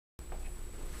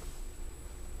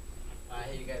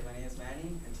guys, my name is Manny,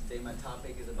 and today my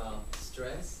topic is about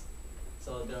stress.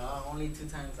 So there are only two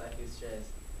times I feel stressed,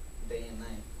 day and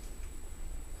night.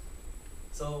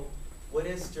 So what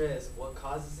is stress? What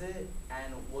causes it?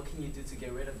 And what can you do to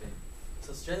get rid of it?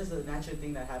 So stress is a natural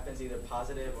thing that happens either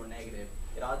positive or negative.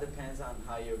 It all depends on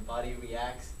how your body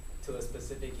reacts to a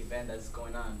specific event that's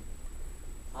going on.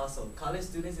 Also, college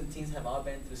students and teens have all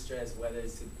been through stress, whether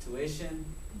it's tuition,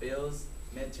 bills,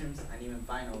 midterms, and even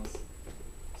finals.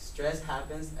 Stress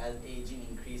happens as aging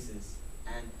increases.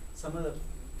 And some of the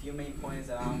few main points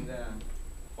that I'm gonna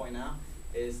point out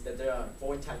is that there are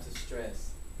four types of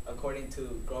stress, according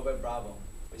to Grover Bravo,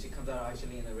 which it comes out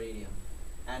actually in the radio.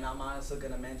 And I'm also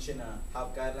gonna mention a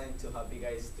help guideline to help you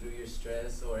guys through your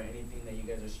stress or anything that you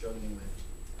guys are struggling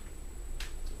with.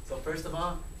 So first of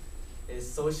all,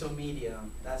 is social media.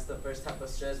 That's the first type of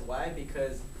stress. Why?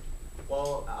 Because,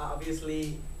 well,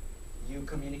 obviously, you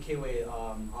communicate with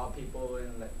all people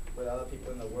with other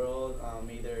people in the world,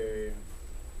 either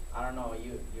I don't know,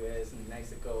 U.S.,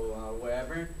 Mexico,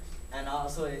 wherever, and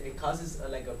also it causes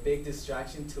like a big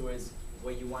distraction towards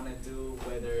what you want to do,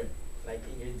 whether like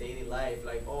in your daily life,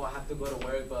 like, oh, I have to go to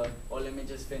work, but oh, let me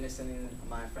just finish sending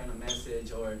my friend a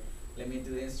message, or let me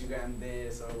do Instagram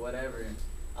this or whatever.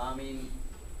 I mean,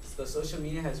 the social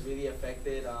media has really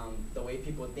affected the way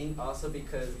people think, also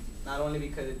because not only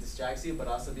because it distracts you, but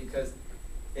also because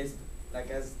it's like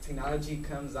as technology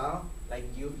comes out, like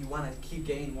you want to keep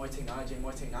getting more technology and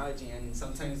more technology, and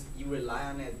sometimes you rely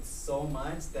on it so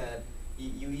much that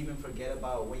you even forget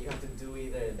about what you have to do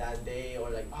either that day, or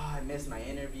like, oh, I missed my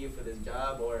interview for this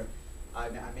job, or I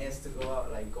missed to go out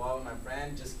with my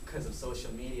friend just because of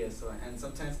social media. So, and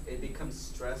sometimes it becomes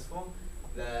stressful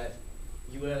that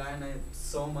you rely on it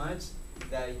so much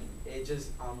that it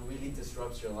just really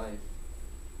disrupts your life.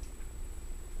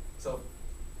 So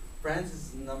friends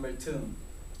is number two.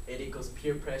 It equals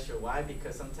peer pressure. Why?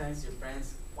 Because sometimes your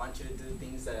friends want you to do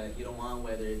things that you don't want,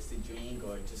 whether it's to drink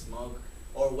or to smoke,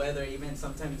 or whether even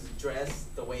sometimes dress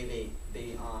the way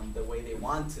they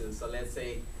want to. So let's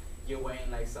say you're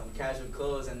wearing like some casual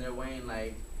clothes and they're wearing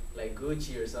like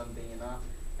Gucci or something,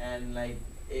 and like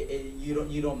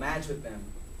you don't match with them.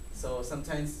 So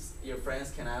sometimes your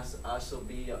friends can also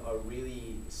be a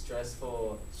really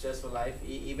stressful life,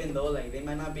 even though like they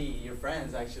might not be your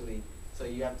friends actually. So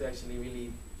you have to actually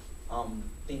really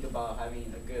think about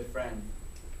having a good friend.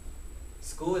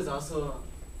 School is also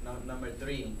number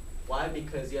three. Why?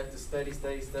 Because you have to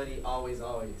study, always.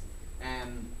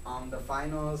 And the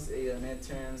finals, either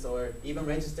midterms, or even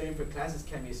registering for classes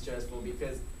can be stressful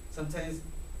because sometimes,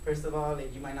 first of all,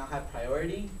 like, you might not have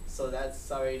priority, so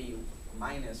that's already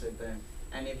minus right there.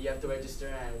 And if you have to register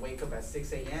and wake up at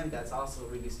 6 a.m., that's also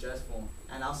really stressful.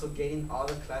 And also getting all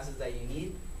the classes that you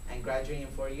need and graduating in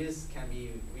 4 years can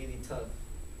be really tough.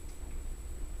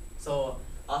 So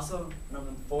also,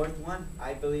 number fourth one,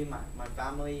 I believe my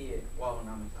family, well,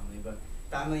 not my family, but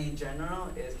family in general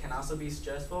can also be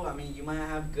stressful. I mean, you might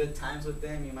have good times with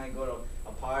them. You might go to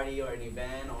a party or an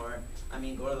event, or I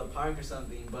mean, go to the park or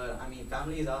something. But I mean,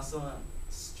 family is also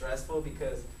stressful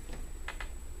because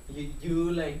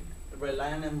you like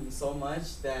rely on them so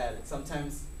much that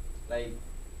sometimes, like,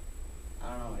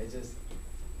 I don't know, it just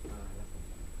go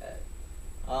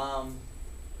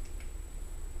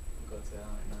to that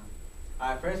right now.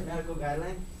 Alright, first medical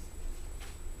guideline.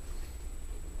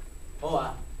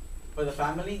 For the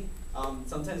family,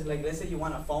 sometimes, like, let's say you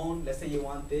want a phone, let's say you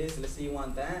want this, let's say you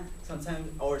want that.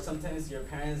 Sometimes your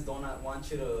parents don't not want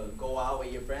you to go out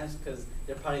with your friends because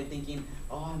they're probably thinking,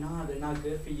 oh no, they're not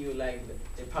good for you. Like,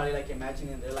 they're probably like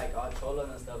imagining they're like all cholo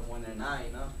and stuff when they're not,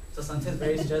 So sometimes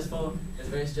very stressful. It's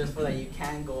very stressful that you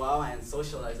can't go out and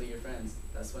socialize with your friends.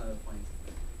 That's one of the points.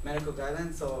 Medical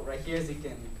guidelines. So right here, as you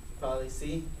can probably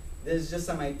see, there's just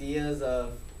some ideas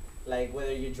of like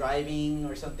whether you're driving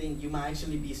or something, you might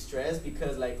actually be stressed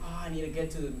because like, oh, I need to get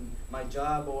to my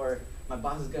job, or my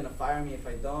boss is gonna fire me if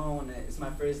I don't. It's my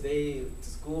first day to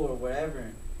school or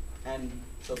whatever. And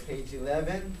so page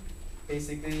 11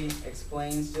 basically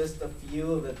explains just a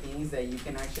few of the things that you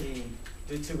can actually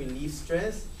do to relieve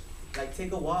stress. Like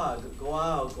take a walk, go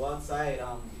out, go outside,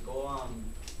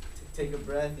 take a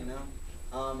breath,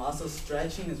 Also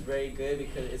stretching is very good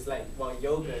because it's like, well,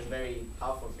 yoga is very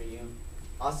helpful for you.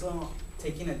 Also,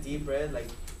 taking a deep breath, like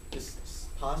just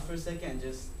pause for a second and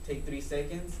just take 3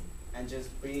 seconds and just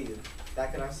breathe.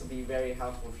 That can also be very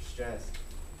helpful for stress.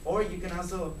 Or you can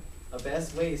also, a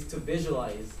best way is to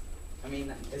visualize. I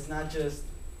mean, it's not just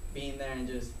being there and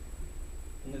just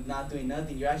not doing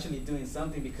nothing. You're actually doing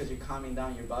something because you're calming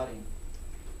down your body.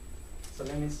 So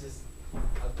let me just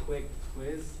a quick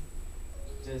quiz,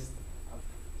 just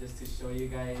to show you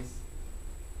guys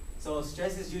So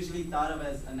stress is usually thought of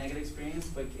as a negative experience,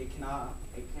 but it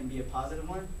can be a positive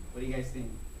one. What do you guys think?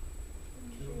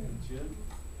 True?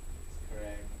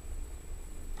 Correct.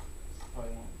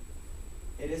 Probably won't.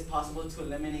 It is possible to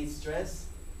eliminate stress.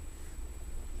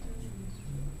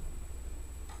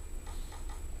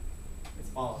 It's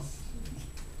false.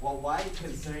 Well, why?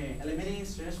 Because eliminating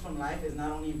stress from life is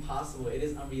not only impossible, it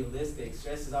is unrealistic.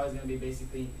 Stress is always going to be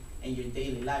basically in your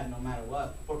daily life, no matter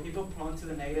what. For people prone to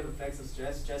the negative effects of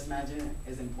stress, stress management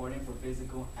is important for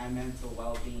physical and mental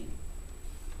well-being.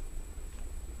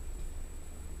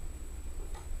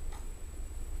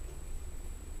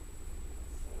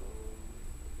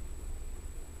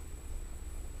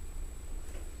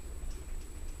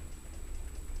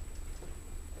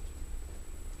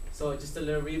 So just a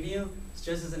little review,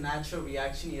 stress is a natural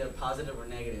reaction, either positive or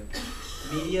negative.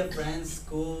 Media, friends,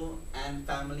 school, and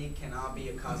family can all be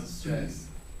a cause of stress.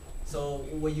 So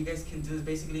what you guys can do is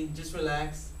basically just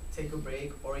relax, take a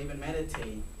break, or even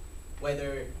meditate.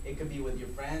 Whether it could be with your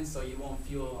friends so you won't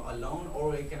feel alone,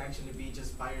 or it can actually be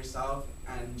just by yourself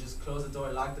and just close the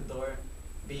door, lock the door,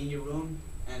 be in your room,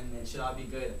 and it should all be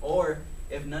good. Or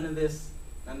if none of this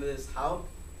help,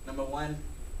 number one,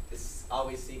 is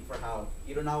always seek for help.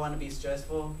 You do not want to be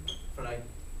stressful for like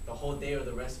the whole day or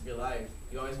the rest of your life.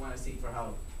 You always want to seek for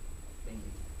help. Thank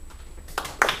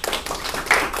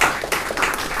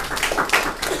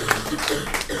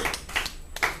you.